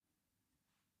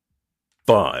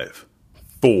5,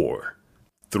 4,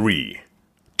 3,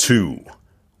 2,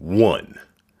 1.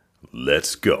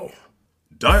 Let's go.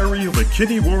 Diary of a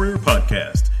Kidney Warrior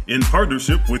podcast in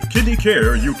partnership with Kidney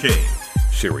Care UK.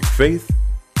 Sharing faith,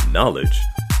 knowledge,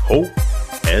 hope,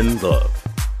 and love.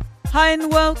 Hi and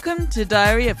welcome to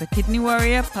Diary of a Kidney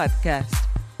Warrior podcast.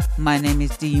 My name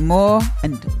is Dee Moore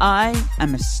and I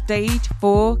am a stage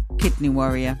 4 kidney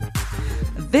warrior.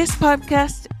 This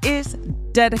podcast is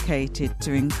dedicated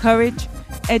to encourage,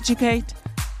 educate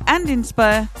and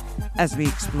inspire as we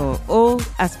explore all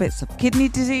aspects of kidney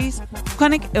disease,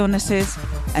 chronic illnesses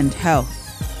and health.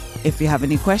 If you have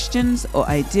any questions or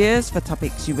ideas for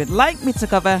topics you would like me to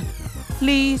cover,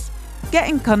 please get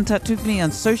in contact with me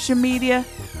on social media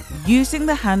using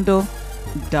the handle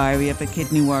Diary of a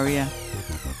Kidney Warrior.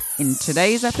 In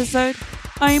today's episode,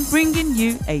 I am bringing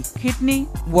you a kidney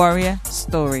warrior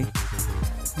story.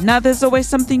 Now there's always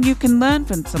something you can learn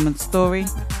from someone's story,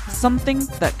 something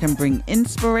that can bring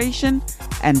inspiration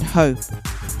and hope.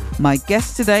 My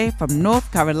guest today from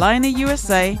North Carolina,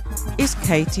 USA is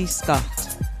Katie Scott.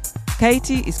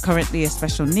 Katie is currently a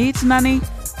special needs nanny,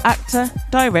 actor,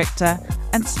 director,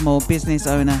 and small business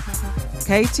owner.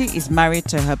 Katie is married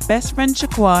to her best friend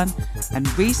Shaquan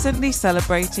and recently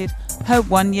celebrated her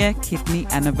 1-year kidney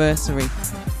anniversary.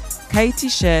 Katie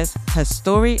shares her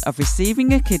story of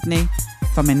receiving a kidney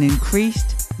from an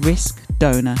increased risk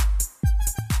donor.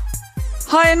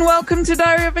 Hi and welcome to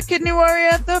Diary of a Kidney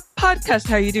Warrior, the podcast.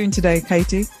 How are you doing today,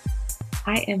 Katie?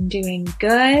 I am doing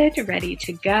good, ready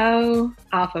to go,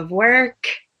 off of work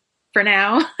for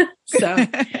now. So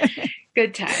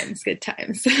good times.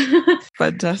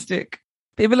 Fantastic.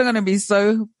 People are going to be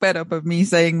so fed up of me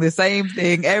saying the same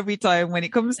thing every time. When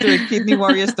it comes to a kidney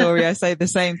warrior story, I say the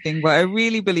same thing, but I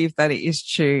really believe that it is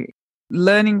true.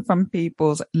 Learning from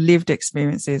people's lived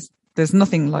experiences, there's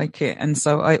nothing like it. And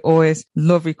so I always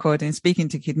love recording, speaking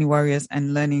to kidney warriors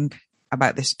and learning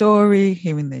about their story,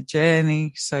 hearing their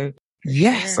journey. So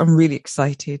yes, I'm really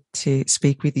excited to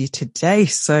speak with you today.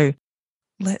 So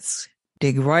let's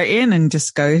dig right in and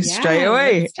just go straight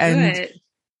away.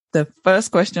 The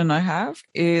first question I have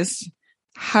is,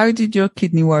 how did your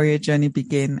kidney warrior journey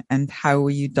begin and how were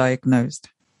you diagnosed?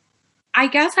 I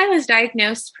guess I was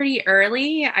diagnosed pretty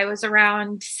early. I was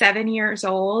around 7 years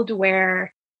old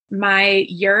where my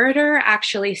ureter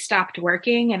actually stopped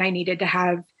working and I needed to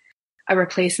have a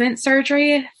replacement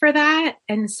surgery for that.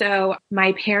 And so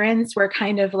my parents were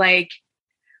kind of like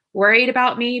worried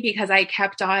about me because I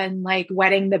kept on like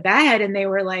wetting the bed, and they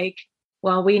were like,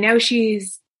 well, we know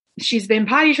she's been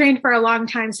potty trained for a long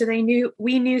time. So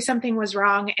we knew something was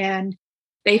wrong, and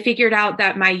they figured out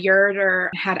that my ureter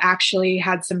had actually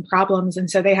had some problems. And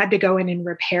so they had to go in and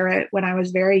repair it when I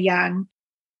was very young.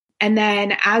 And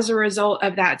then as a result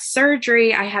of that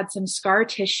surgery, I had some scar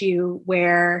tissue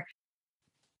where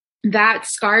that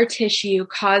scar tissue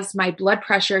caused my blood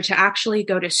pressure to actually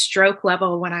go to stroke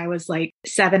level when I was like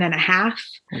 7.5,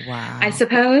 I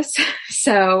suppose.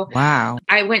 So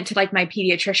I went to like my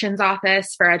pediatrician's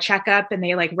office for a checkup, and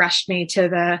they like rushed me to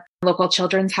the local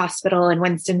children's hospital in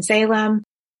Winston-Salem,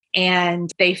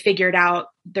 and they figured out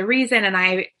the reason. And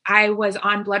I was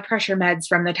on blood pressure meds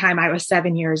from the time I was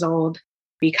 7 years old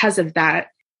because of that.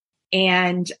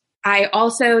 And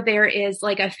there is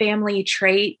like a family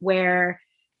trait where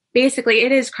basically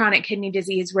it is chronic kidney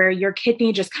disease where your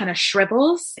kidney just kind of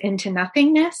shrivels into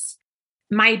nothingness.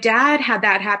 My dad had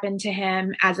that happen to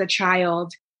him as a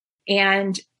child.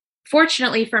 And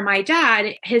fortunately for my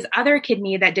dad, his other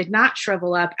kidney that did not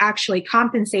shrivel up actually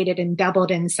compensated and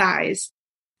doubled in size.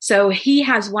 So he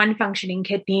has one functioning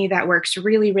kidney that works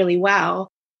really, really well.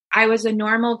 I was a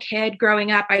normal kid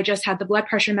growing up. I just had the blood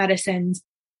pressure medicines.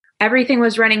 Everything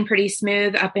was running pretty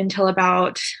smooth up until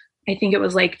about, I think it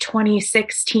was like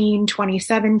 2016,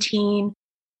 2017,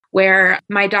 where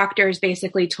my doctors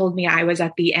basically told me I was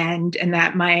at the end and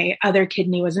that my other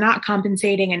kidney was not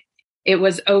compensating and it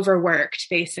was overworked,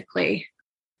 basically.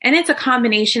 And it's a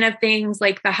combination of things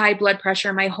like the high blood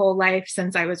pressure my whole life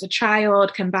since I was a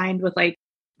child, combined with like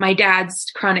my dad's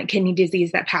chronic kidney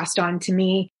disease that passed on to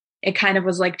me. It kind of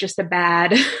was like just a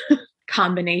bad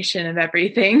combination of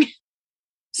everything.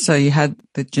 So you had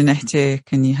the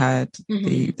genetic and you had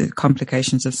the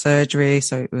complications of surgery.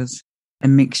 So it was a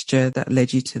mixture that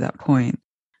led you to that point.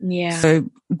 Yeah. So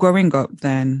growing up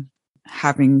then,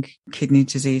 having kidney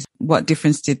disease, what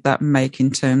difference did that make in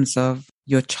terms of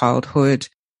your childhood?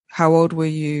 How old were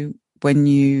you when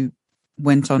you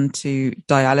went on to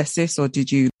dialysis, or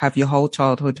did you have your whole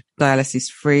childhood dialysis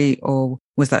free, or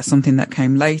was that something that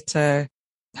came later?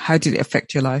 How did it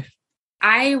affect your life?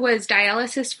 I was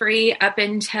dialysis free up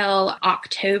until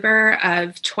October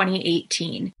of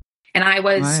 2018. And I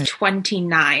was Right.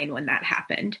 29 when that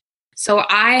happened. So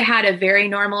I had a very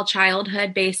normal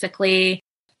childhood, basically.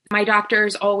 My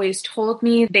doctors always told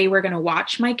me they were going to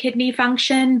watch my kidney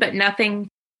function, but nothing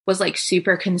was like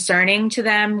super concerning to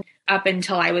them up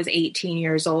until I was 18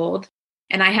 years old.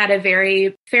 And I had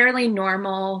a fairly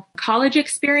normal college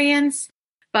experience,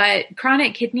 but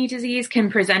chronic kidney disease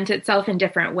can present itself in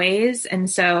different ways. And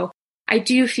so I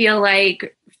do feel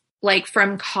like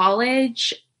from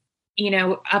college,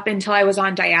 up until I was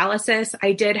on dialysis,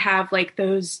 I did have like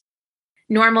those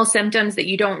normal symptoms that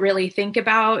you don't really think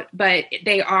about, but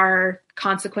they are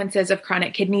consequences of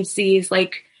chronic kidney disease,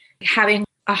 like having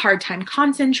a hard time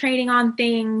concentrating on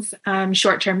things,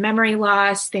 short-term memory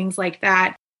loss, things like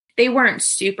that. They weren't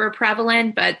super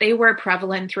prevalent, but they were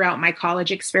prevalent throughout my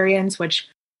college experience, which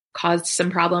caused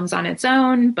some problems on its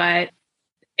own, but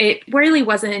it really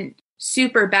wasn't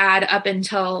super bad up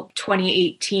until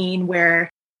 2018, where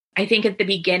I think at the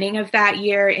beginning of that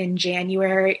year in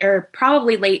January, or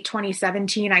probably late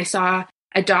 2017, I saw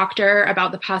a doctor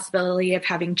about the possibility of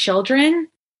having children.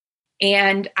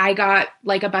 And I got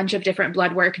like a bunch of different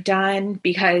blood work done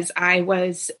because I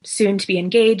was soon to be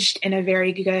engaged in a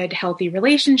very good, healthy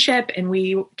relationship. And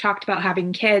we talked about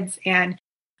having kids. And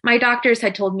my doctors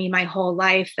had told me my whole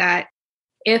life that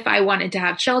if I wanted to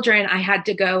have children, I had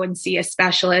to go and see a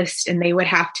specialist and they would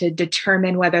have to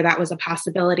determine whether that was a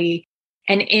possibility.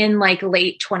 And in like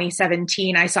late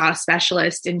 2017, I saw a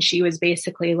specialist and she was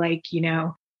basically like,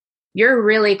 you're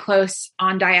really close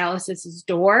on dialysis's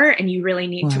door and you really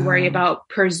need to worry about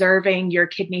preserving your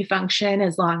kidney function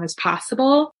as long as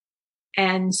possible.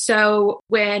 And so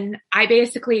when I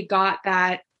basically got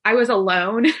that, I was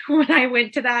alone when I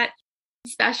went to that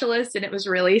specialist and it was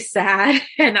really sad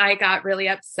and I got really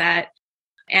upset.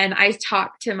 And I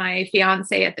talked to my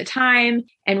fiance at the time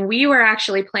and we were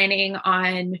actually planning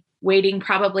on waiting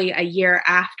probably a year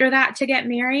after that to get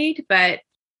married. But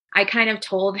I kind of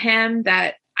told him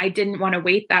that I didn't want to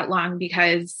wait that long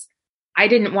because I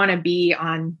didn't want to be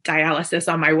on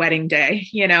dialysis on my wedding day,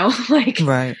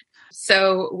 Right.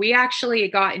 So we actually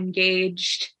got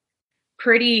engaged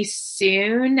pretty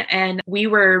soon and we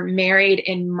were married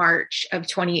in March of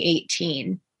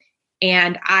 2018.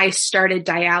 And I started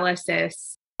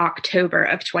dialysis October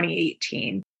of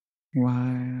 2018.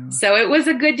 Wow. So it was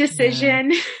a good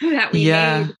decision that we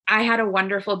Yeah. made. I had a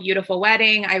wonderful, beautiful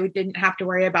wedding. I didn't have to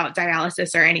worry about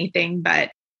dialysis or anything,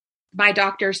 but my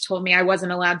doctors told me I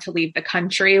wasn't allowed to leave the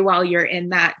country while you're in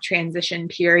that transition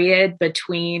period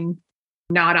between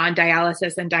not on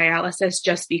dialysis and dialysis,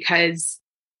 just because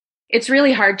it's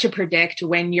really hard to predict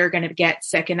when you're going to get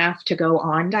sick enough to go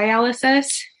on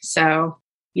dialysis. So,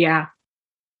 yeah.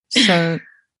 So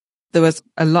there was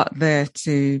a lot there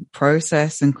to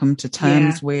process and come to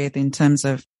terms with in terms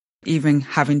of even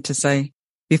having to say,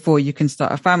 before you can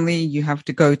start a family, you have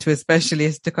to go to a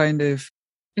specialist to kind of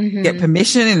get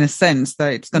permission in a sense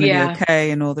that it's going to be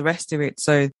okay and all the rest of it.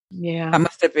 So that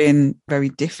must have been very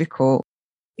difficult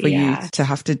for you to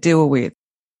have to deal with.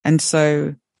 And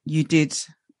so you did,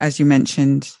 as you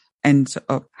mentioned, end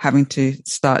up having to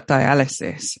start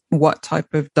dialysis. What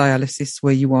type of dialysis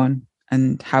were you on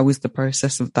and how was the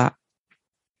process of that?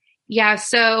 Yeah.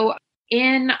 So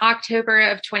in October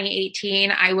of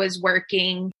 2018,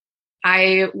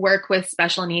 I work with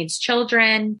special needs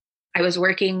children. I was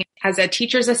working as a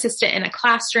teacher's assistant in a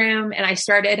classroom, and I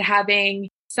started having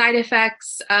side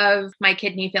effects of my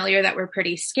kidney failure that were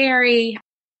pretty scary.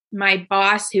 My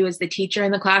boss, who was the teacher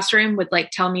in the classroom, would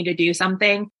tell me to do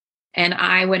something, and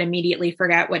I would immediately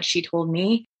forget what she told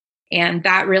me. And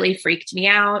that really freaked me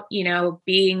out.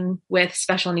 Being with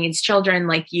special needs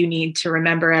children, you need to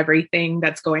remember everything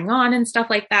that's going on and stuff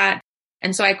like that.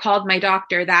 And so I called my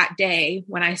doctor that day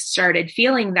when I started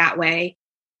feeling that way.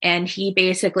 And he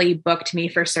basically booked me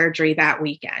for surgery that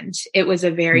weekend. It was a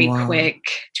very quick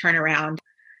turnaround.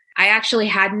 I actually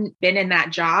hadn't been in that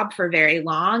job for very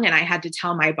long. And I had to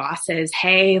tell my bosses,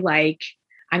 hey,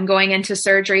 I'm going into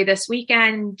surgery this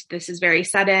weekend. This is very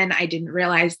sudden. I didn't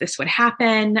realize this would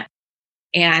happen.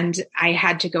 And I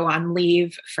had to go on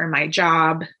leave for my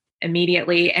job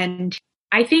immediately. And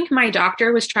I think my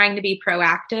doctor was trying to be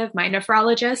proactive, my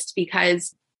nephrologist,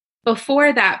 because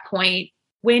before that point,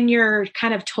 when you're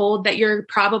kind of told that you're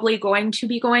probably going to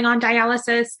be going on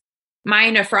dialysis, my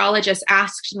nephrologist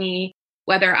asked me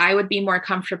whether I would be more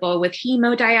comfortable with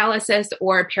hemodialysis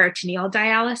or peritoneal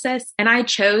dialysis. And I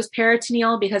chose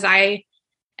peritoneal because I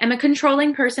am a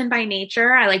controlling person by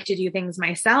nature. I like to do things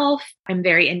myself. I'm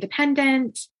very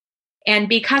independent. And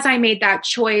because I made that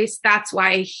choice, that's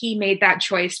why he made that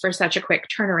choice for such a quick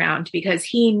turnaround, because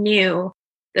he knew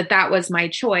that that was my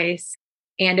choice.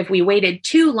 And if we waited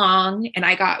too long and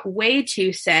I got way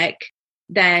too sick,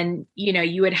 then,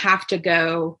 you would have to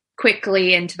go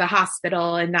quickly into the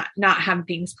hospital and not have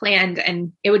things planned.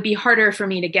 And it would be harder for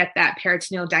me to get that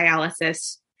peritoneal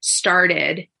dialysis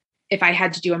started if I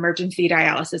had to do emergency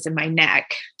dialysis in my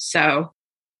neck. So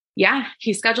yeah,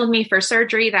 he scheduled me for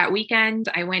surgery that weekend.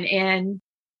 I went in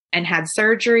and had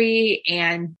surgery.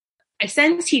 And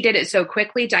since he did it so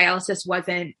quickly, dialysis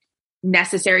wasn't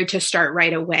necessary to start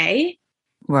right away,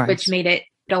 right, which made it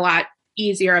a lot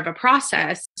easier of a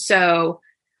process. So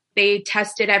they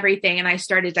tested everything and I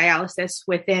started dialysis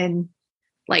within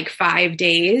like 5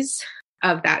 days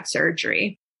of that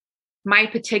surgery. My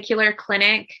particular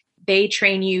clinic, they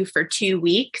train you for 2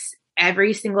 weeks,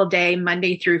 every single day,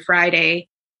 Monday through Friday,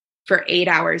 for 8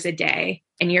 hours a day.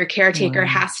 And your caretaker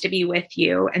has to be with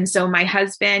you. And so my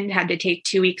husband had to take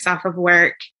 2 weeks off of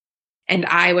work. And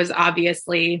I was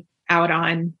obviously out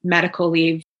on medical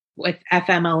leave with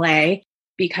FMLA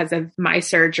because of my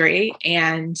surgery.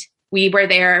 And we were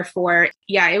there for,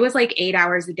 it was like 8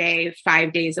 hours a day,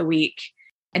 5 days a week.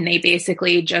 And they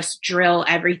basically just drill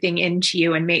everything into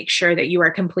you and make sure that you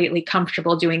are completely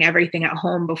comfortable doing everything at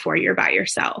home before you're by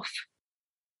yourself.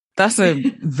 That's a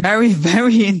very,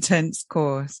 very intense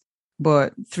course.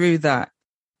 But through that,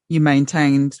 you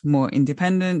maintained more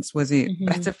independence. Was it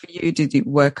better for you? Did it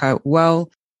work out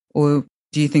well? Or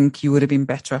do you think you would have been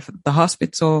better off at the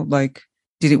hospital? Like,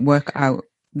 did it work out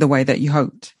the way that you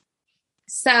hoped?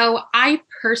 So I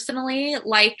personally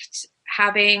liked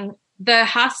having the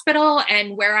hospital,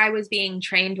 and where I was being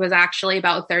trained was actually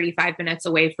about 35 minutes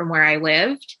away from where I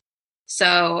lived.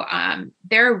 So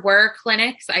there were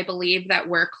clinics, I believe, that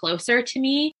were closer to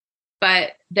me,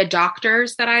 but the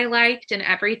doctors that I liked and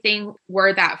everything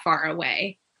were that far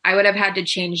away. I would have had to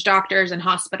change doctors and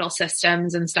hospital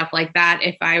systems and stuff like that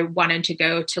if I wanted to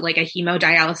go to like a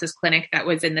hemodialysis clinic that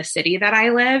was in the city that I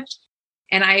lived.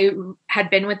 And I had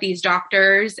been with these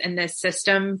doctors and this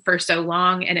system for so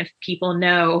long. And if people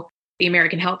know the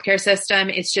American healthcare system,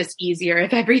 it's just easier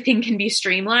if everything can be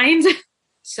streamlined.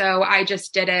 So I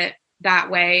just did it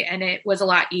that way, and it was a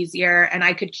lot easier. And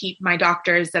I could keep my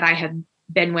doctors that I had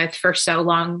been with for so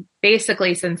long,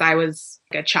 basically since I was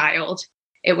a child.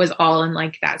 It was all in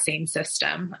like that same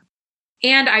system.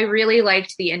 And I really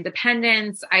liked the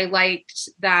independence. I liked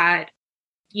that,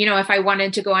 if I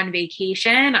wanted to go on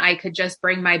vacation, I could just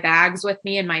bring my bags with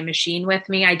me and my machine with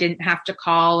me. I didn't have to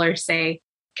call or say,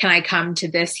 can I come to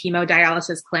this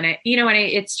hemodialysis clinic?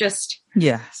 It's just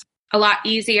a lot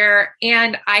easier.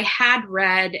 And I had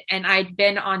read, and I'd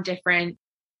been on different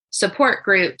support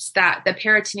groups, that the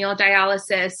peritoneal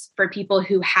dialysis for people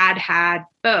who had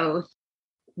both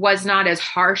was not as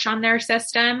harsh on their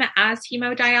system as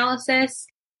hemodialysis.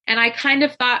 And I kind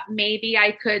of thought maybe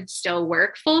I could still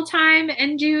work full time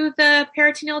and do the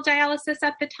peritoneal dialysis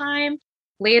at the time.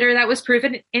 Later, that was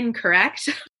proven incorrect.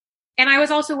 And I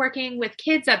was also working with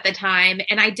kids at the time,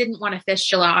 and I didn't want a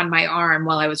fistula on my arm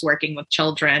while I was working with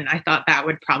children. I thought that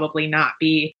would probably not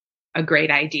be a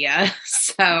great idea.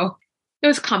 So it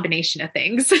was a combination of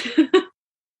things.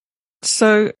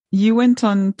 So you went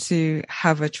on to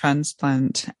have a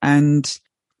transplant, and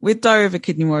with Diary of a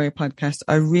Kidney Warrior podcast,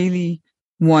 I really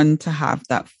want to have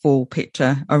that full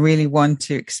picture. I really want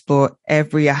to explore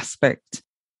every aspect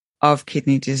of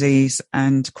kidney disease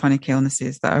and chronic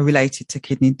illnesses that are related to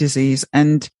kidney disease.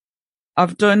 And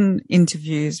I've done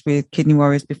interviews with kidney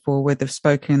warriors before where they've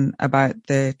spoken about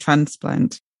the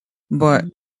transplant, but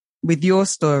with your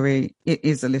story, it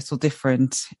is a little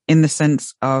different in the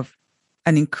sense of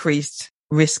an increased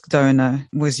risk donor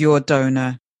was your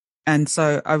donor. And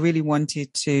so I really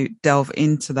wanted to delve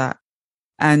into that.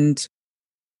 And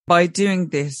by doing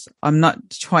this, I'm not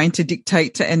trying to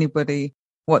dictate to anybody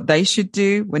what they should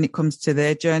do when it comes to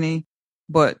their journey,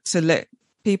 but to let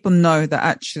people know that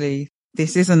actually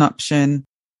this is an option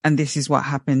and this is what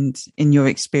happened in your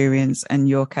experience and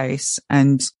your case,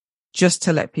 and just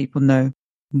to let people know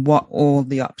what all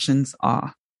the options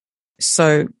are.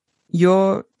 So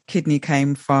your kidney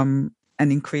came from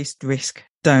an increased risk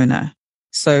donor.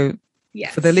 So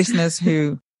yes. For the listeners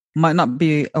who might not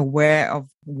be aware of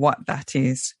what that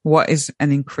is, what is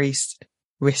an increased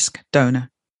risk donor?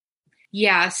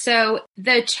 Yeah. So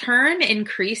the term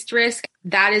increased risk,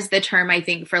 that is the term, I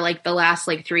think, for like the last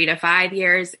 3 to 5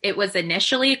 years. It was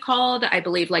initially called, I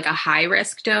believe, like a high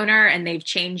risk donor, and they've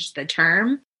changed the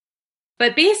term.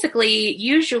 But basically,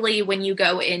 usually when you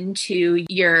go into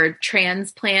your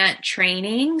transplant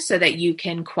training so that you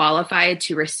can qualify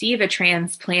to receive a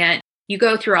transplant, you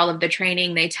go through all of the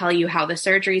training. They tell you how the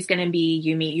surgery is going to be.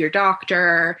 You meet your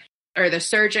doctor or the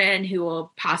surgeon who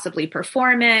will possibly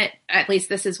perform it. At least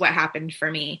this is what happened for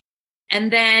me.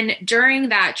 And then during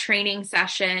that training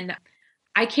session,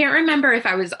 I can't remember if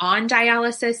I was on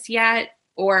dialysis yet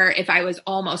or if I was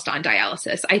almost on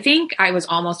dialysis. I think I was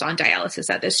almost on dialysis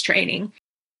at this training.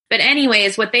 But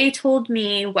anyways, what they told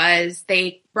me was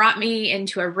they brought me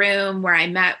into a room where I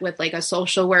met with like a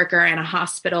social worker and a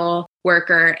hospital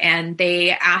worker. And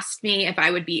they asked me if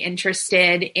I would be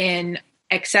interested in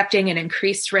accepting an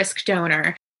increased risk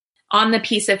donor. On the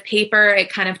piece of paper,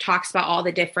 it kind of talks about all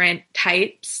the different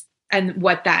types and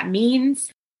what that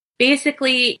means.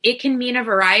 Basically, it can mean a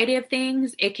variety of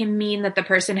things. It can mean that the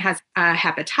person has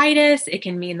hepatitis. It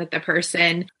can mean that the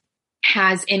person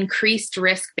has increased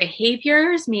risk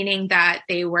behaviors, meaning that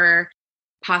they were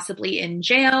possibly in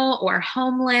jail or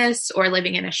homeless or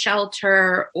living in a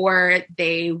shelter, or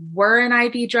they were an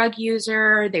IV drug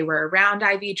user, they were around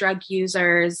IV drug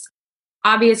users.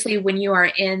 Obviously, when you are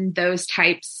in those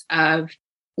types of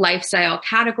lifestyle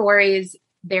categories,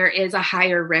 there is a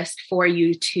higher risk for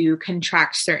you to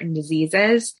contract certain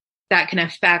diseases that can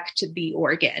affect the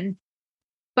organ.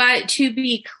 But to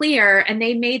be clear, and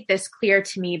they made this clear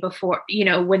to me before,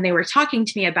 when they were talking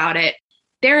to me about it,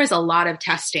 there is a lot of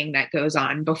testing that goes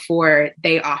on before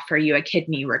they offer you a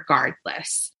kidney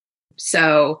regardless.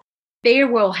 So they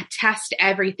will test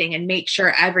everything and make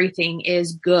sure everything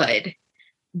is good.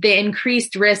 The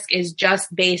increased risk is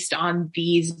just based on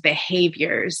these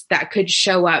behaviors that could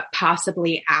show up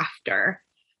possibly after.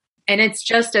 And it's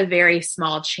just a very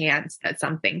small chance that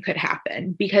something could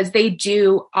happen because they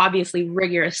do obviously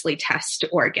rigorously test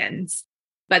organs.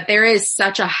 But there is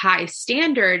such a high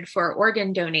standard for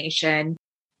organ donation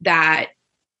that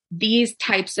these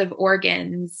types of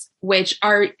organs, which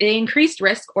are the increased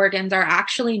risk organs, are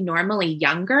actually normally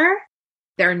younger.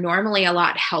 They're normally a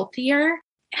lot healthier.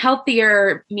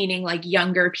 Healthier meaning like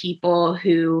younger people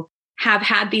who have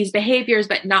had these behaviors,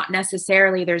 but not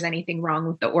necessarily there's anything wrong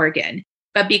with the organ.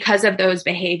 But because of those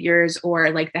behaviors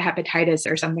or like the hepatitis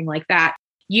or something like that,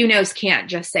 UNOS can't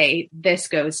just say this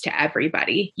goes to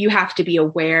everybody. You have to be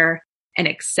aware and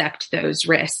accept those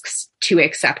risks to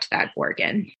accept that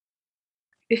organ.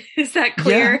 Is that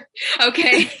clear? Yeah.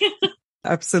 Okay.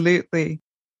 Absolutely.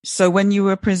 So when you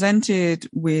were presented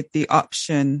with the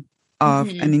option of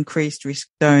an increased risk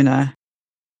donor,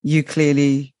 you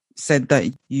clearly said that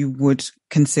you would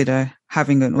consider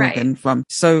having an organ from.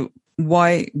 So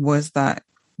why was that?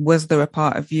 Was there a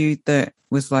part of you that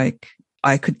was like,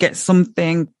 I could get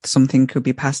something could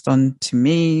be passed on to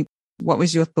me? What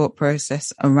was your thought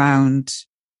process around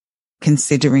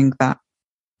considering that?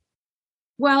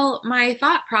 Well, my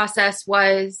thought process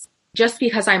was just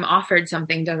because I'm offered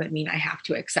something doesn't mean I have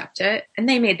to accept it. And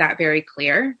they made that very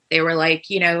clear. They were like,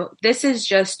 this is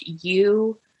just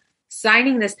you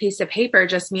signing this piece of paper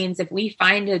just means if we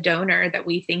find a donor that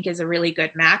we think is a really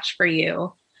good match for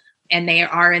you, and they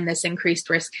are in this increased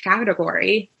risk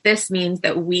category, this means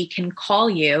that we can call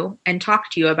you and talk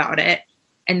to you about it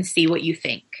and see what you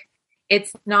think.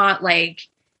 It's not like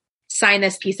sign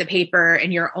this piece of paper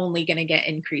and you're only going to get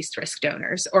increased risk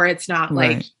donors. Or it's not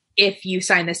like if you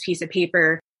sign this piece of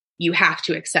paper, you have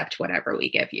to accept whatever we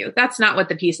give you. That's not what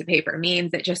the piece of paper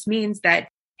means. It just means that,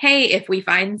 hey, if we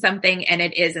find something and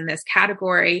it is in this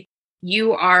category,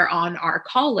 you are on our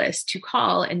call list to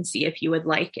call and see if you would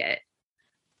like it.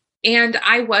 And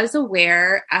I was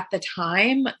aware at the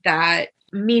time that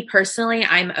me personally,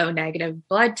 I'm O negative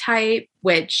blood type,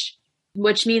 which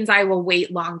means I will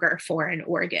wait longer for an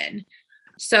organ.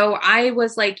 So I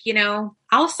was like,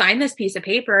 I'll sign this piece of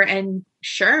paper and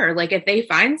sure, like if they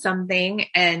find something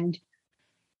and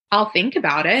I'll think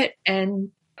about it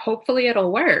and hopefully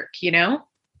it'll work,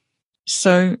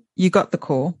 So you got the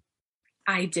call.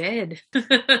 I did.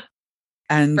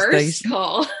 And first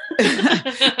call. So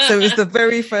it was the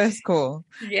very first call.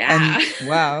 Yeah. And,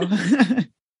 wow.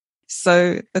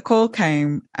 So the call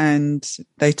came and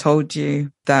they told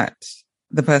you that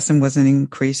the person was an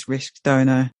increased risk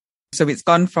donor. So it's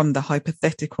gone from the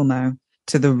hypothetical now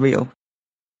to the real.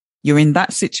 You're in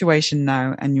that situation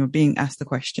now and you're being asked the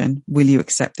question, will you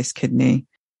accept this kidney?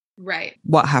 Right.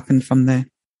 What happened from there?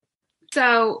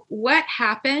 So what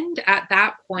happened at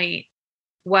that point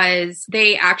was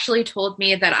they actually told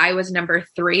me that I was number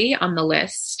 3 on the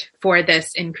list for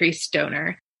this increased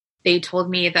donor. They told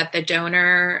me that the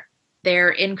donor, their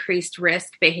increased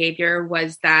risk behavior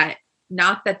was that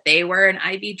not that they were an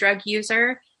IV drug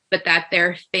user, but that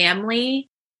their family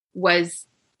was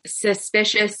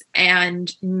suspicious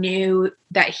and knew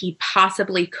that he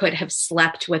possibly could have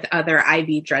slept with other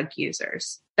IV drug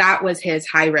users. That was his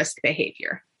high risk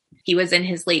behavior. He was in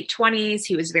his late 20s.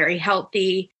 He was very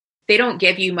healthy. They don't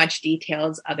give you much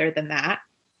details other than that.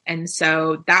 And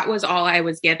so that was all I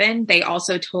was given. They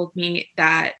also told me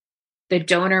that the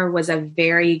donor was a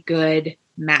very good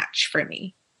match for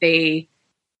me. They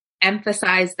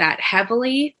emphasized that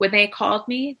heavily when they called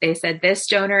me. They said, this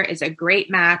donor is a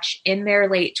great match, in their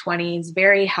late 20s,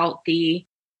 very healthy,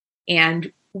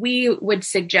 and we would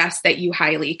suggest that you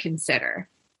highly consider.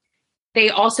 They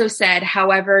also said,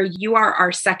 however, you are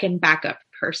our second backup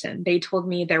person. They told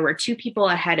me there were 2 people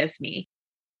ahead of me.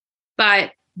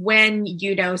 But when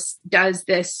does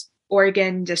this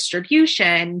organ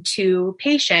distribution to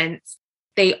patients,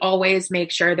 they always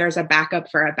make sure there's a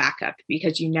backup for a backup,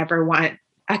 because you never want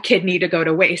a kidney to go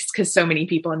to waste because so many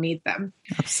people need them.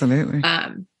 Absolutely.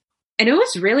 And it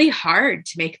was really hard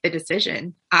to make the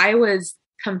decision. I was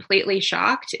completely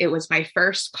shocked. It was my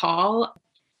first call.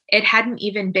 It hadn't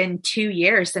even been 2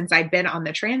 years since I'd been on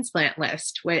the transplant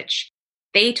list, which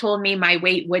they told me my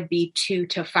wait would be 2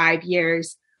 to 5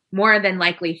 years, more than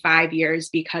likely 5 years,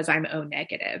 because I'm O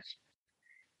negative.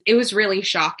 It was really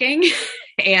shocking.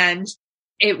 And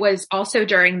it was also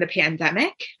during the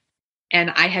pandemic. And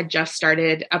I had just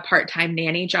started a part-time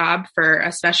nanny job for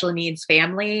a special needs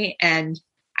family. And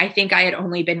I think I had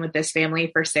only been with this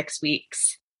family for 6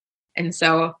 weeks. And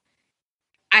so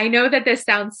I know that this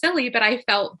sounds silly, but I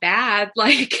felt bad,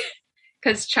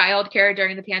 because childcare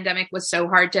during the pandemic was so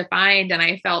hard to find. And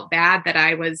I felt bad that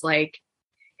I was like,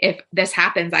 if this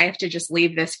happens, I have to just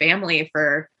leave this family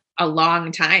for a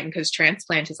long time, because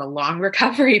transplant is a long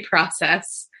recovery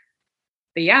process.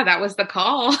 But yeah, that was the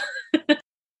call.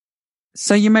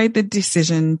 So you made the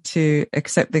decision to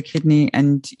accept the kidney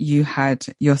and you had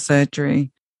your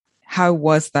surgery. How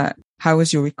was that? How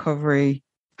was your recovery?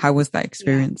 How was that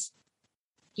experience?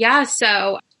 Yeah,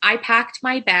 so I packed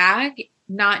my bag,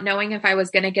 not knowing if I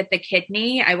was going to get the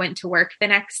kidney. I went to work the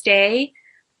next day.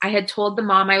 I had told the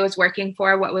mom I was working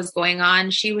for what was going on.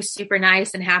 She was super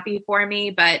nice and happy for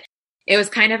me, but it was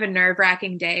kind of a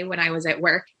nerve-wracking day when I was at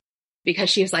work, because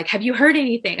she was like, have you heard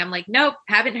anything? I'm like, nope,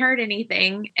 haven't heard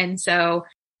anything. And so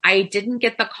I didn't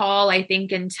get the call, I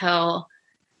think, until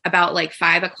about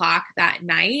 5:00 that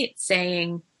night,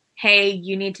 saying, hey,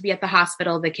 you need to be at the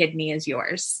hospital. The kidney is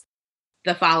yours,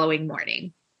 the following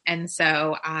morning. And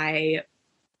so I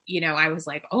was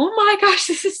like, oh my gosh,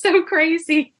 this is so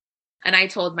crazy. And I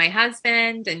told my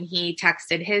husband, and he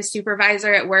texted his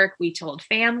supervisor at work. We told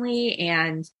family,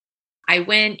 and I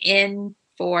went in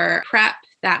for prep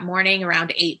that morning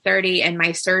around 8:30, and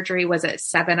my surgery was at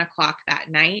 7:00 that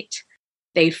night.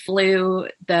 They flew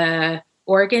the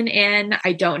organ in.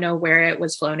 I don't know where it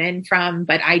was flown in from,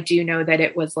 but I do know that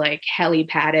it was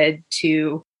heli-padded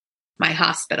to my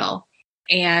hospital,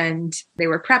 and they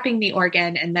were prepping the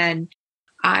organ. And then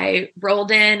I rolled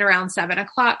in around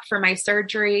 7:00 for my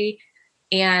surgery,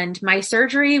 and my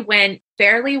surgery went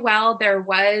fairly well. There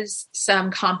was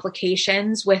some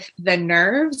complications with the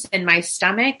nerves in my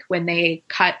stomach when they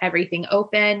cut everything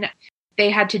open. They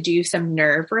had to do some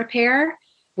nerve repair,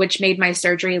 which made my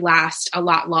surgery last a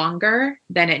lot longer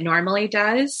than it normally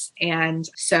does. And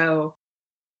so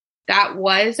that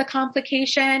was a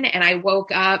complication. And I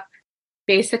woke up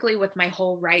basically with my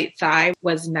whole right thigh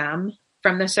was numb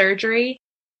from the surgery.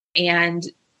 And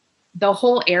the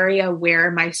whole area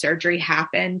where my surgery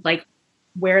happened,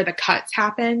 where the cuts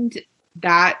happened,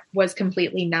 that was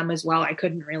completely numb as well. I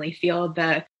couldn't really feel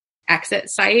the exit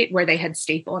site where they had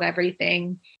stapled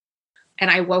everything.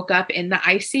 And I woke up in the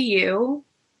ICU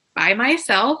by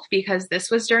myself, because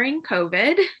this was during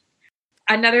COVID.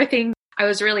 Another thing I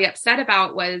was really upset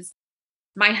about was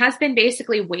my husband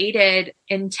basically waited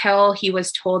until he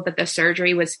was told that the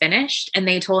surgery was finished, and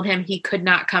they told him he could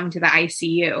not come to the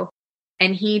ICU.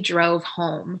 And he drove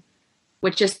home,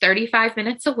 which is 35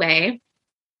 minutes away.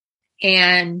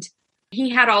 And he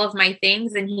had all of my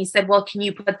things, and he said, well, can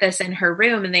you put this in her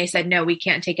room? And they said, no, we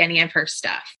can't take any of her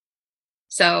stuff.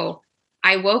 So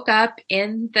I woke up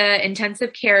in the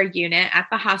intensive care unit at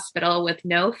the hospital with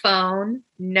no phone,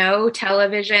 no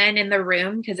television in the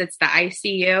room, because it's the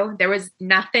ICU. There was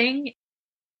nothing.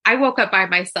 I woke up by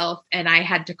myself, and I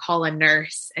had to call a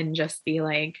nurse and just be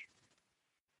like,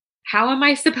 how am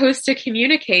I supposed to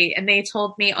communicate? And they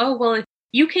told me, oh, well,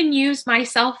 you can use my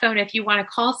cell phone if you want to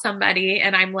call somebody.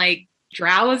 And I'm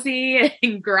drowsy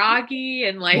and groggy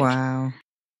and wow,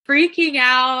 freaking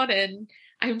out. And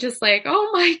I'm just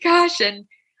oh my gosh. And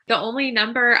the only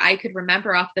number I could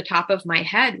remember off the top of my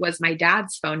head was my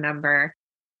dad's phone number.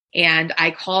 And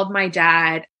I called my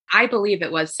dad, I believe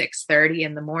it was 6:30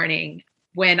 in the morning,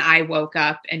 when I woke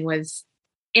up and was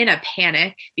in a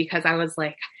panic, because I was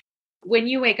when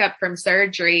you wake up from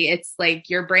surgery, it's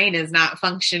your brain is not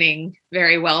functioning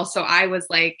very well. So I was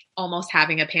almost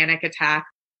having a panic attack.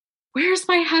 Where's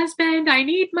my husband? I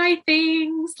need my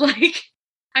things.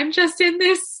 I'm just in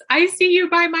this ICU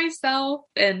by myself.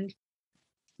 And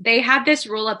they had this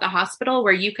rule at the hospital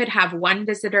where you could have one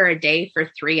visitor a day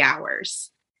for 3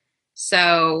 hours.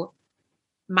 So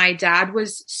my dad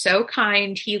was so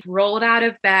kind. He rolled out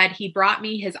of bed. He brought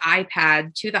me his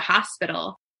iPad to the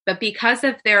hospital. But because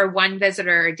of their one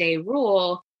visitor a day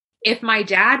rule, if my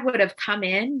dad would have come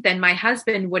in, then my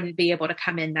husband wouldn't be able to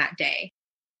come in that day.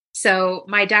 So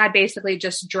my dad basically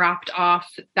just dropped off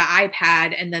the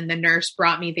iPad, and then the nurse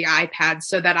brought me the iPad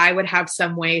so that I would have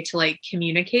some way to like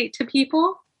communicate to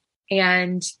people.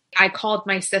 And I called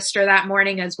my sister that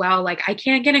morning as well. Like, I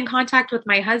can't get in contact with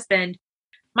my husband.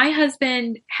 My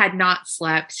husband had not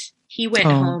slept. He went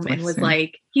home and was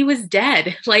like, he was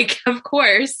dead. Like, of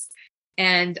course.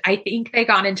 And I think they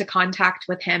got into contact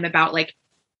with him about like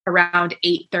around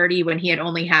 8:30 when he had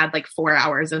only had like 4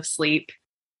 hours of sleep.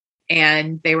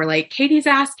 And they were like, Katie's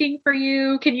asking for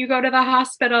you. Can you go to the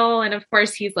hospital? And of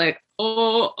course he's like,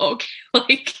 oh, okay.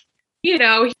 Like, you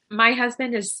know, my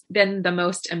husband has been the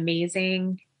most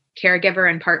amazing caregiver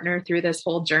and partner through this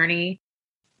whole journey.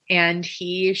 And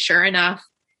he, sure enough,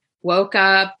 woke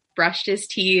up, brushed his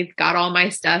teeth, got all my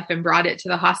stuff and brought it to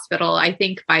the hospital, I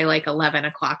think by like 11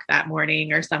 o'clock that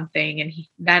morning or something. And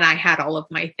then I had all of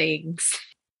my things.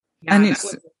 Yeah, and that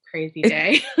was a crazy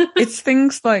day. It's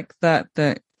things like that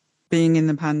being in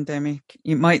the pandemic,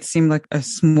 it might seem like a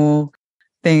small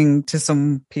thing to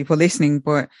some people listening,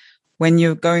 but when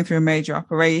you're going through a major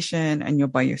operation and you're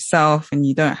by yourself and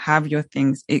you don't have your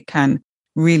things, it can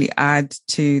really add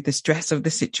to the stress of the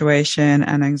situation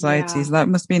and anxieties. Yeah. That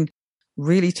must have been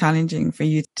really challenging for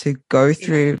you to go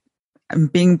through, and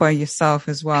being by yourself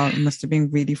as well. It must have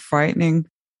been really frightening.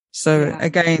 So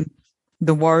again,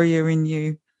 the warrior in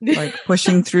you, like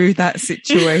pushing through that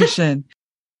situation.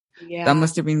 That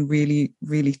must have been really,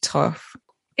 really tough.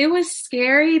 It was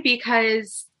scary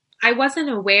because I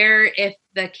wasn't aware if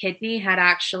the kidney had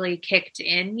actually kicked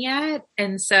in yet.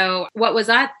 And so what was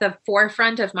at the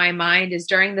forefront of my mind is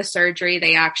during the surgery,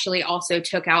 they actually also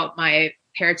took out my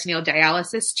peritoneal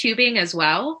dialysis tubing as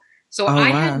well. So I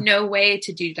had no way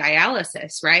to do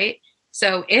dialysis, right?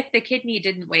 So if the kidney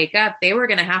didn't wake up, they were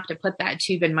going to have to put that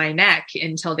tube in my neck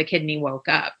until the kidney woke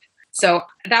up. So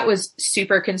that was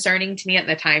super concerning to me at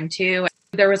the time too.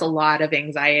 There was a lot of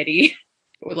anxiety,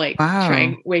 like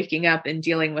waking up and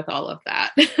dealing with all of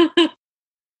that.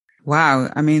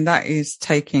 Wow. I mean, that is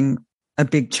taking a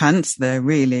big chance there,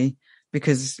 really,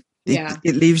 because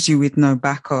it leaves you with no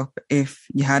backup if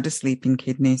you had a sleeping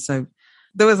kidney. So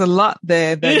there was a lot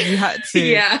there that you had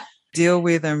to deal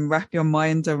with and wrap your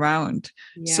mind around.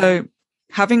 Yeah. So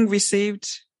having received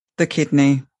the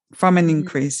kidney from an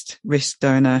increased risk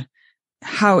donor,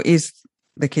 how is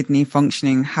the kidney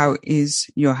functioning? How is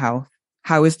your health?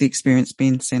 How has the experience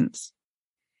been since?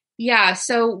 Yeah.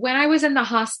 So when I was in the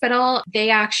hospital,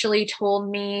 they actually told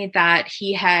me that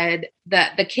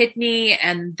the kidney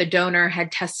and the donor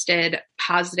had tested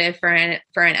positive for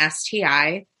an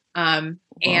STI.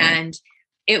 And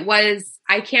it was,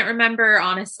 I can't remember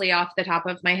honestly off the top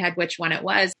of my head which one it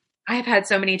was. I've had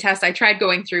so many tests. I tried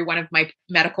going through one of my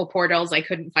medical portals. I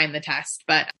couldn't find the test,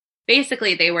 but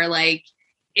basically they were like,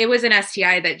 it was an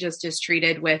STI that just is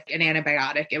treated with an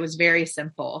antibiotic. It was very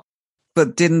simple.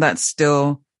 But didn't that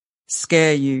still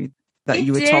scare you that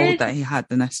you were told that he had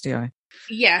an STI?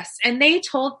 Yes. And they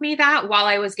told me that while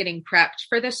I was getting prepped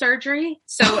for the surgery.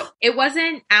 So it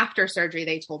wasn't after surgery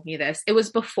they told me this. It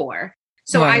was before.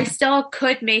 So I still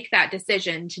could make that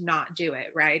decision to not do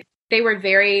it, right? They were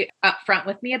very upfront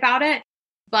with me about it.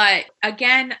 But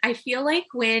again, I feel like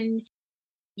when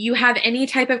you have any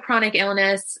type of chronic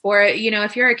illness or,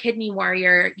 if you're a kidney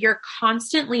warrior, you're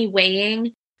constantly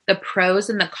weighing the pros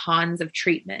and the cons of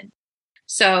treatment.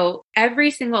 So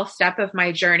every single step of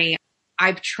my journey,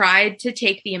 I've tried to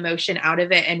take the emotion out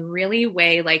of it and really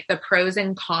weigh like the pros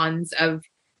and cons of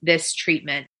this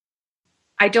treatment.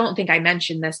 I don't think I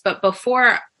mentioned this, but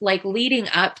before, like leading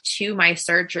up to my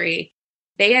surgery,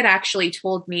 they had actually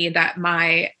told me that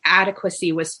my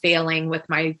adequacy was failing with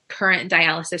my current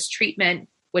dialysis treatment,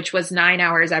 which was 9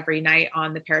 hours every night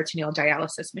on the peritoneal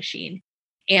dialysis machine.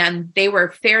 And they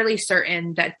were fairly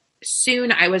certain that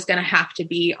soon I was going to have to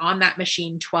be on that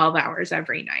machine 12 hours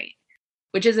every night,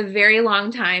 which is a very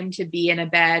long time to be in a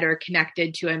bed or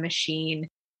connected to a machine.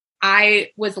 I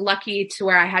was lucky to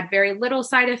where I had very little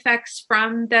side effects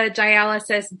from the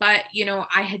dialysis, but,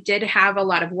 I did have a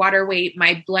lot of water weight.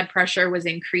 My blood pressure was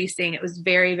increasing. It was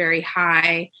very, very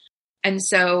high. And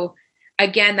so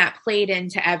again, that played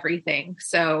into everything.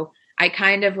 So I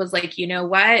kind of was like, you know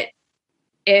what,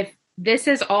 if this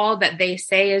is all that they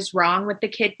say is wrong with the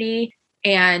kidney,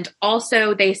 and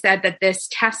also they said that this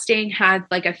testing had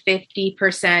like a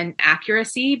 50%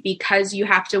 accuracy because you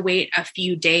have to wait a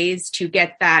few days to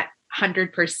get that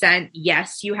 100%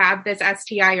 yes, you have this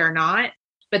STI or not,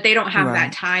 but they don't have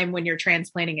that time when you're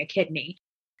transplanting a kidney.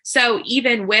 So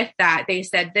even with that, they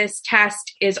said this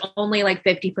test is only like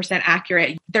 50%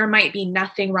 accurate. There might be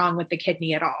nothing wrong with the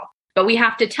kidney at all, but we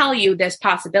have to tell you this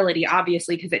possibility,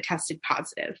 obviously, because it tested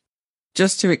positive.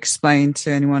 Just to explain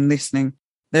to anyone listening,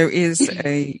 there is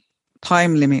a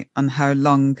time limit on how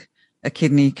long a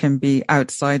kidney can be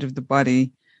outside of the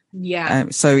body. Yeah.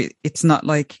 So it's not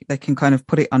like they can kind of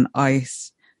put it on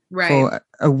ice for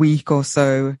a week or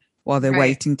so while they're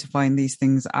waiting to find these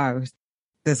things out.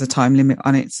 There's a time limit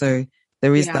on it. So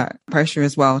there is that pressure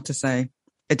as well to say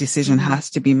a decision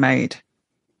has to be made.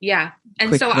 Yeah. And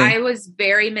quickly. So I was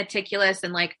very meticulous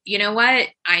and like, you know what?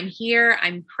 I'm here.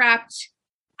 I'm prepped.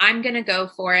 I'm going to go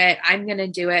for it. I'm going to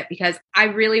do it because I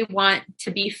really want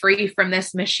to be free from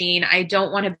this machine. I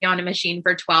don't want to be on a machine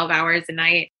for 12 hours a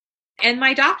night. And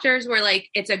my doctors were like,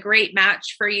 it's a great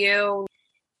match for you.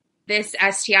 This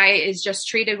STI is just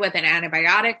treated with an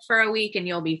antibiotic for a week and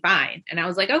you'll be fine. And I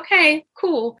was like, okay,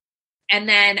 cool. And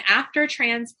then after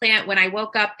transplant, when I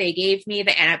woke up, they gave me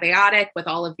the antibiotic with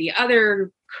all of the other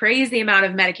crazy amount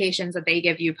of medications that they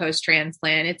give you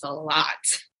post-transplant. It's a lot.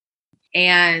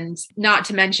 And not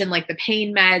to mention like the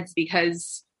pain meds,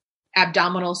 because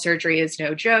abdominal surgery is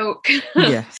no joke.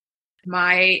 Yes.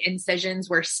 My incisions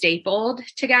were stapled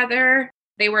together.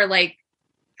 They were like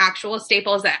actual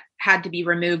staples that had to be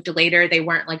removed later. They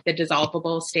weren't like the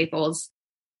dissolvable staples.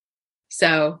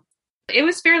 So it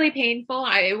was fairly painful.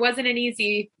 It wasn't an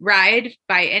easy ride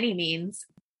by any means.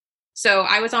 So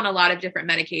I was on a lot of different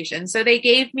medications. So they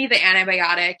gave me the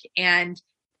antibiotic and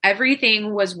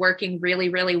everything was working really,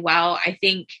 really well. I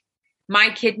think my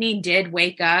kidney did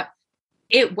wake up.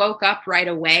 It woke up right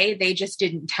away. They just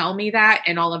didn't tell me that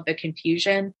in all of the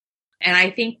confusion. And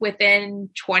I think within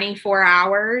 24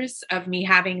 hours of me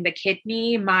having the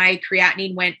kidney, my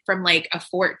creatinine went from like a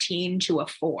 14 to a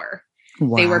 4.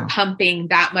 Wow. They were pumping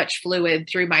that much fluid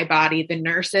through my body. The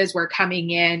nurses were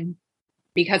coming in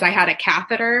because I had a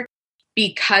catheter.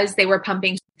 Because they were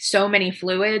pumping so many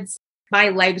fluids, my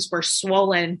legs were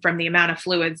swollen from the amount of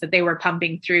fluids that they were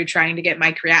pumping through, trying to get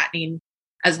my creatinine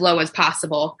as low as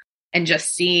possible and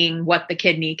just seeing what the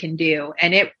kidney can do.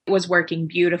 And it was working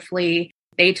beautifully.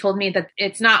 They told me that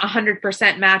it's not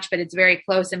 100% match, but it's very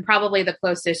close and probably the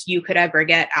closest you could ever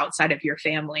get outside of your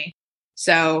family.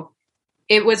 So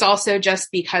it was also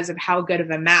just because of how good of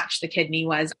a match the kidney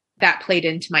was that played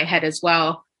into my head as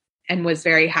well, and was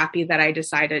very happy that I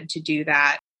decided to do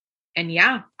that. And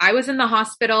yeah, I was in the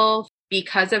hospital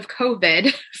because of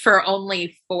COVID for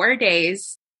only 4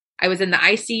 days. I was in the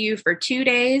ICU for 2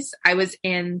 days. I was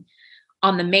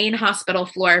on the main hospital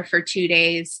floor for 2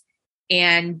 days.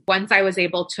 And once I was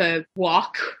able to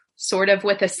walk sort of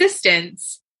with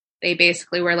assistance, they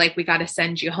basically were like, we got to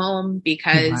send you home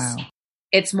because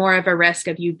it's more of a risk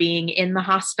of you being in the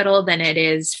hospital than it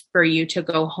is for you to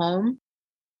go home.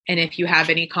 And if you have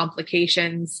any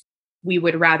complications, we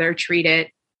would rather treat it.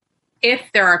 If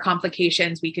there are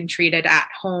complications, we can treat it at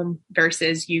home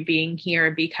versus you being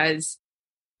here, because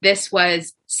this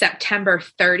was September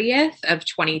 30th of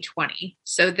 2020.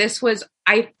 So this was,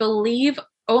 I believe,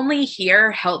 only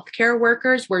here healthcare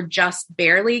workers were just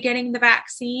barely getting the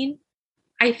vaccine.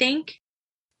 I think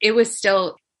it was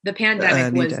still, the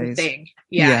pandemic was the thing.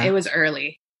 Yeah, it was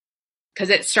early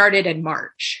because it started in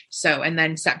March. So, and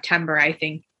then September, I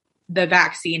think the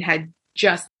vaccine had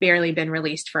just barely been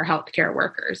released for healthcare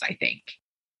workers, I think.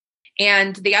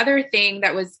 And the other thing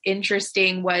that was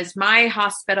interesting was my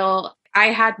hospital. I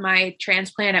had my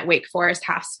transplant at Wake Forest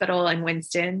Hospital in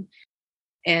Winston,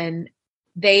 and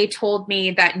they told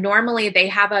me that normally they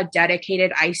have a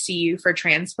dedicated ICU for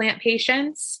transplant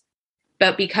patients,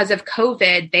 but because of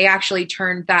COVID, they actually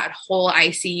turned that whole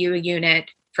ICU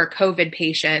unit for COVID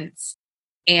patients.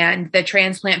 And the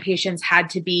transplant patients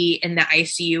had to be in the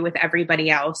ICU with everybody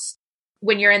else.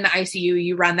 When you're in the ICU,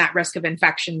 you run that risk of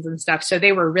infections and stuff. So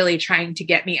they were really trying to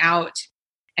get me out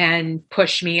and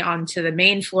push me onto the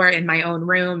main floor in my own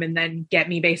room and then get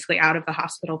me basically out of the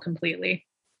hospital completely.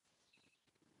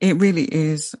 It really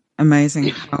is amazing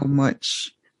how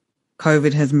much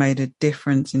COVID has made a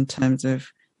difference in terms of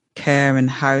care and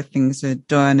how things are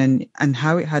done, and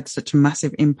how it had such a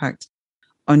massive impact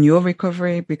on your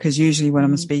recovery, because usually when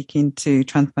I'm speaking to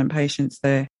transplant patients,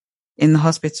 they're in the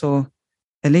hospital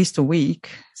at least a week.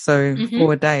 So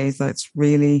 4 days, that's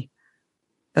really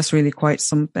quite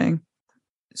something.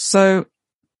 So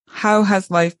how has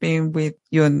life been with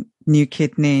your new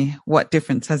kidney? What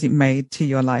difference has it made to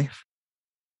your life?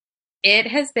 It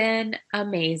has been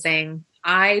amazing.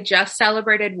 I just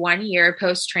celebrated 1 year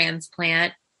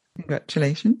post-transplant.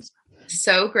 Congratulations.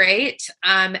 so great.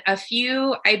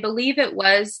 I believe it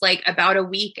was like about a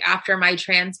week after my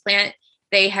transplant,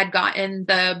 they had gotten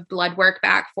the blood work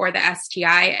back for the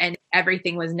STI and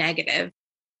everything was negative.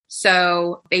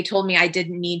 So they told me I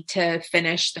didn't need to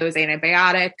finish those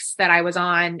antibiotics that I was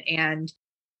on. And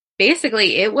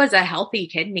basically it was a healthy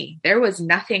kidney. There was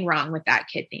nothing wrong with that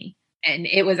kidney. And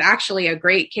it was actually a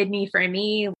great kidney for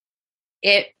me.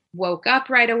 It woke up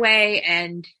right away.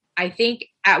 And I think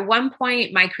at one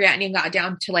point my creatinine got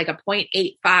down to like a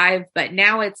 0.85, but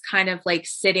now it's kind of like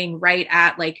sitting right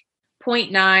at like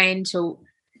 0.9 to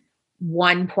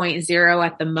 1.0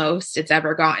 at the most it's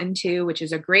ever gotten to, which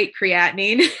is a great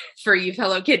creatinine for you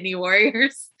fellow kidney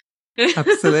warriors.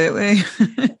 Absolutely.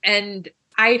 And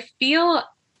I feel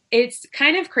it's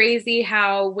kind of crazy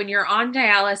how when you're on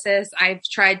dialysis, I've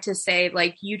tried to say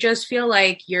like, you just feel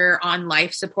like you're on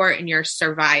life support and you're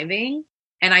surviving.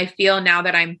 And I feel now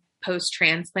that I'm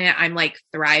post-transplant, I'm like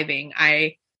thriving.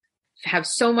 I have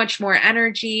so much more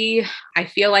energy. I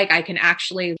feel like I can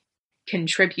actually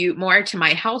contribute more to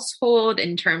my household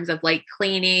in terms of like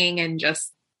cleaning and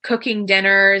just cooking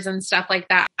dinners and stuff like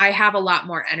that. I have a lot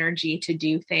more energy to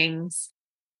do things.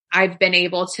 I've been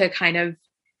able to kind of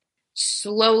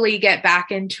slowly get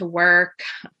back into work.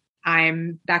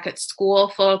 I'm back at school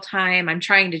full time. I'm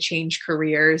trying to change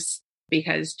careers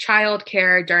because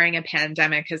childcare during a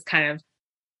pandemic is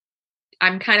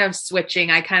I'm kind of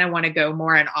switching. I kind of want to go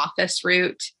more an office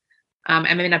route.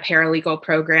 I'm in a paralegal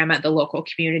program at the local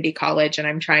community college, and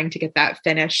I'm trying to get that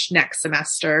finished next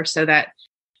semester so that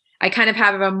I kind of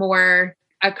have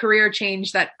a career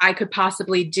change that I could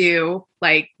possibly do,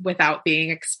 like without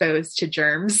being exposed to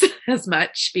germs as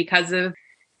much because of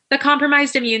the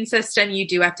compromised immune system you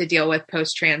do have to deal with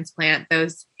post-transplant.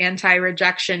 Those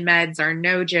anti-rejection meds are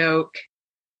no joke.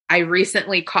 I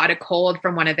recently caught a cold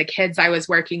from one of the kids I was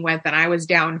working with, and I was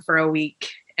down for a week,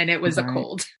 and it was a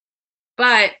cold.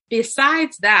 But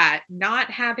besides that, not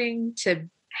having to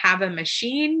have a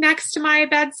machine next to my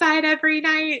bedside every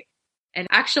night and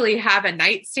actually have a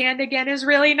nightstand again is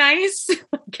really nice.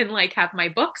 I can like have my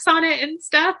books on it and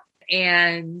stuff,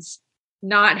 and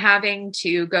not having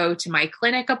to go to my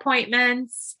clinic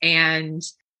appointments and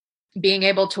being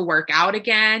able to work out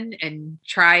again and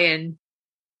try and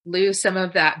lose some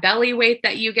of that belly weight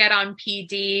that you get on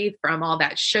PD from all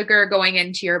that sugar going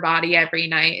into your body every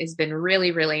night has been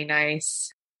really, really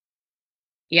nice.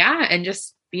 Yeah. And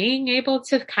just being able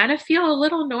to kind of feel a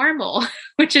little normal,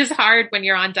 which is hard when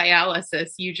you're on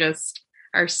dialysis. You just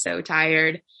are so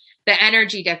tired. The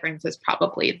energy difference is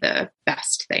probably the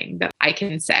best thing that I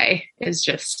can say, is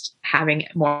just having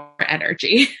more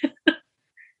energy.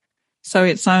 So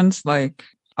it sounds like,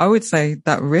 I would say,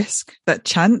 that risk, that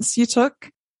chance you took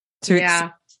to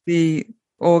accept the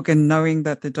organ, knowing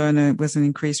that the donor was an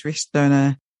increased risk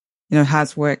donor,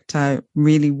 has worked out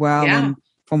really well. Yeah. And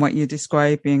from what you're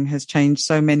describing, has changed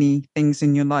so many things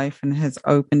in your life and has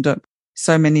opened up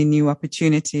so many new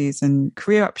opportunities, and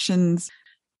career options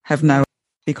have now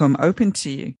become open to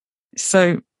you.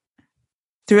 So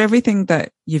through everything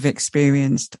that you've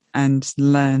experienced and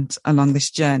learned along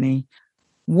this journey,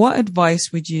 what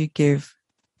advice would you give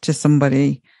to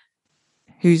somebody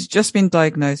who's just been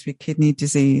diagnosed with kidney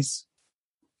disease,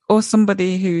 or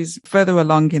somebody who's further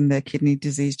along in their kidney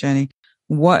disease journey?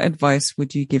 What advice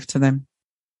would you give to them?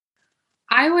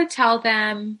 I would tell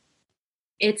them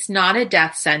it's not a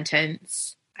death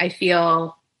sentence. I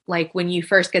feel like when you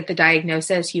first get the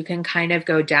diagnosis, you can kind of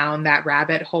go down that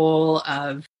rabbit hole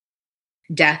of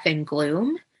death and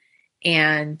gloom.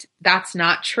 And that's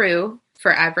not true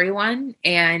for everyone.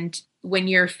 And when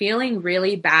you're feeling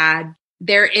really bad,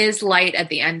 there is light at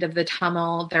the end of the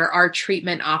tunnel. There are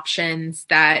treatment options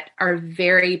that are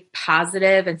very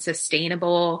positive and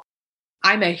sustainable.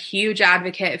 I'm a huge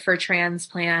advocate for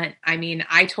transplant. I mean,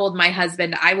 I told my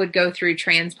husband I would go through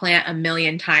transplant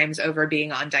 1,000,000 times over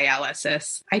being on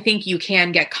dialysis. I think you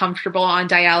can get comfortable on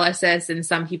dialysis, and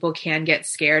some people can get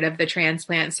scared of the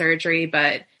transplant surgery,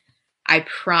 but I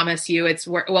promise you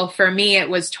for me, it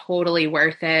was totally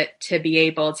worth it to be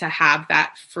able to have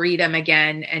that freedom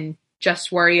again and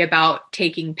just worry about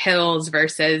taking pills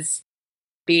versus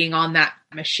being on that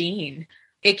machine.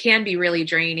 It can be really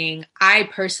draining. I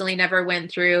personally never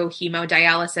went through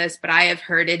hemodialysis, but I have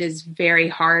heard it is very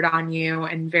hard on you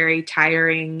and very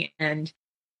tiring. And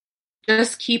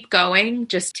just keep going.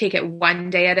 Just take it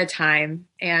one day at a time.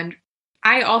 And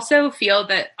I also feel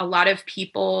that a lot of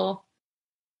people,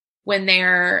 when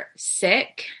they're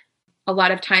sick, a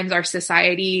lot of times our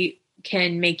society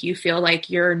can make you feel like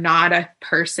you're not a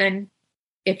person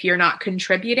if you're not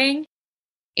contributing.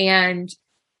 And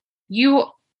you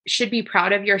should be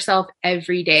proud of yourself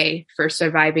every day for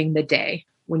surviving the day.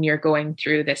 when you're going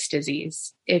through this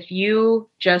disease. If you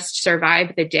just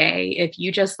survive the day, if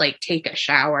you just like take a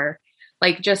shower,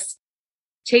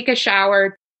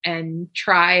 and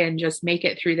try and just make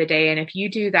it through the day. And if you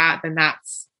do that, then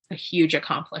that's a huge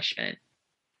accomplishment.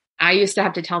 I used to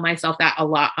have to tell myself that a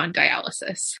lot on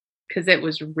dialysis because it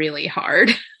was really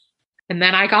hard. And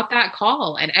then I got that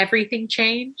call and everything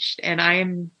changed and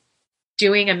I'm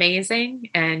doing amazing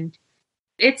and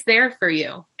it's there for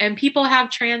you. And people have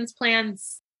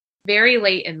transplants very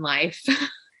late in life.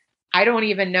 I don't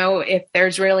even know if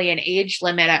there's really an age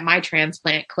limit at my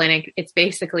transplant clinic. It's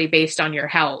basically based on your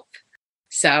health.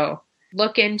 So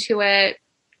look into it,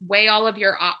 weigh all of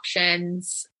your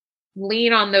options,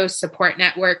 lean on those support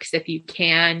networks if you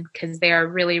can, because they are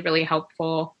really, really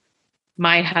helpful.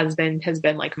 My husband has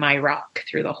been like my rock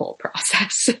through the whole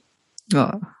process.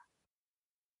 Oh.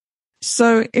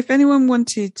 So if anyone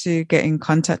wanted to get in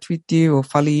contact with you or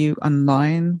follow you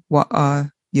online, what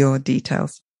are your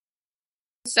details?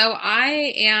 So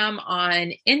I am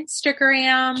on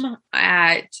Instagram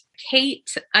at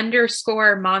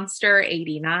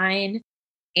Kate_Monster89.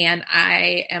 And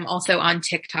I am also on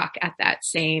TikTok at that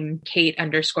same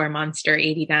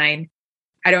Kate_Monster89.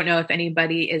 I don't know if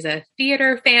anybody is a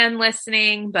theater fan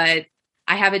listening, but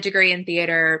I have a degree in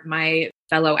theater. My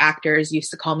fellow actors used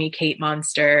to call me Kate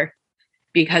Monster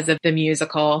because of the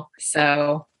musical.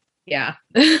 So yeah.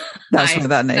 That's where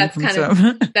that name comes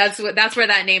from. That's where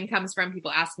that name comes from.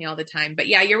 People ask me all the time, but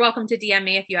yeah, you're welcome to DM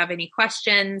me if you have any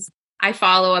questions. I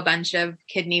follow a bunch of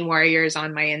kidney warriors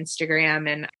on my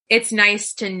Instagram, and it's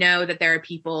nice to know that there are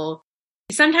people.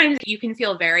 Sometimes you can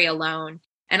feel very alone.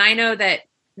 And I know that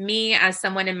me as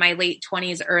someone in my late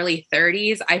 20s, early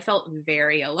 30s, I felt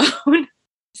very alone.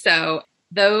 So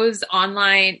those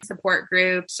online support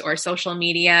groups or social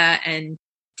media and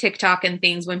TikTok and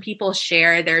things, when people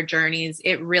share their journeys,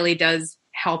 it really does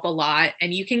help a lot.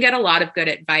 And you can get a lot of good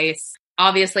advice.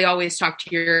 Obviously, always talk to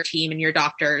your team and your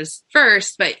doctors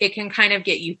first, but it can kind of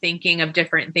get you thinking of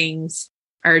different things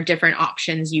or different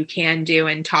options you can do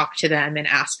and talk to them and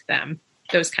ask them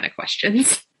those kind of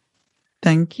questions.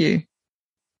 Thank you.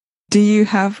 Do you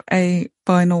have a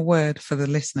final word for the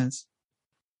listeners?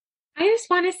 I just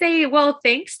want to say, well,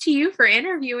 thanks to you for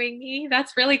interviewing me.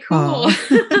 That's really cool.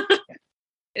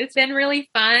 It's been really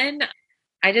fun.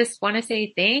 I just want to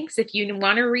say thanks. If you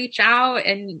want to reach out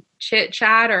and chit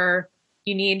chat, or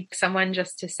you need someone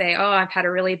just to say, oh, I've had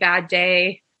a really bad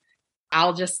day,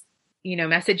 I'll just,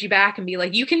 message you back and be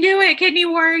like, you can do it, Kidney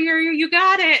Warrior. You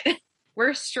got it.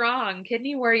 We're strong.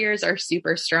 Kidney Warriors are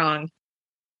super strong.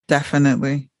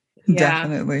 Definitely. Yeah.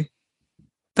 Definitely.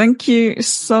 Thank you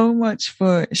so much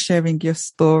for sharing your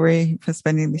story, for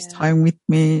spending this time with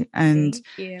me and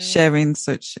sharing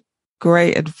such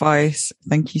great advice.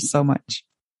 Thank you so much.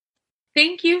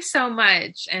 Thank you so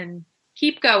much. And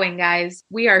keep going, guys.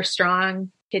 We are strong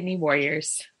kidney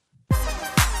warriors.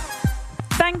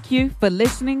 Thank you for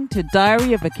listening to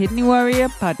Diary of a Kidney Warrior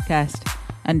podcast.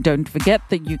 And don't forget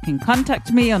that you can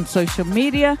contact me on social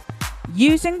media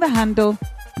using the handle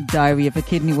Diary of a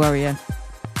Kidney Warrior.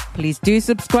 Please do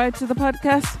subscribe to the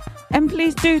podcast and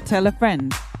please do tell a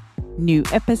friend. New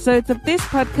episodes of this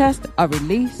podcast are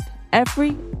released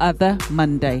every other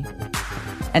Monday.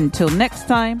 Until next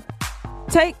time,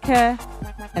 take care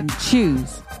and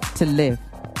choose to live.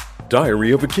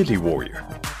 Diary of a Kidney Warrior,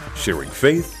 sharing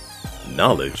faith,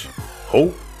 knowledge,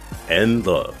 hope, and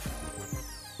love.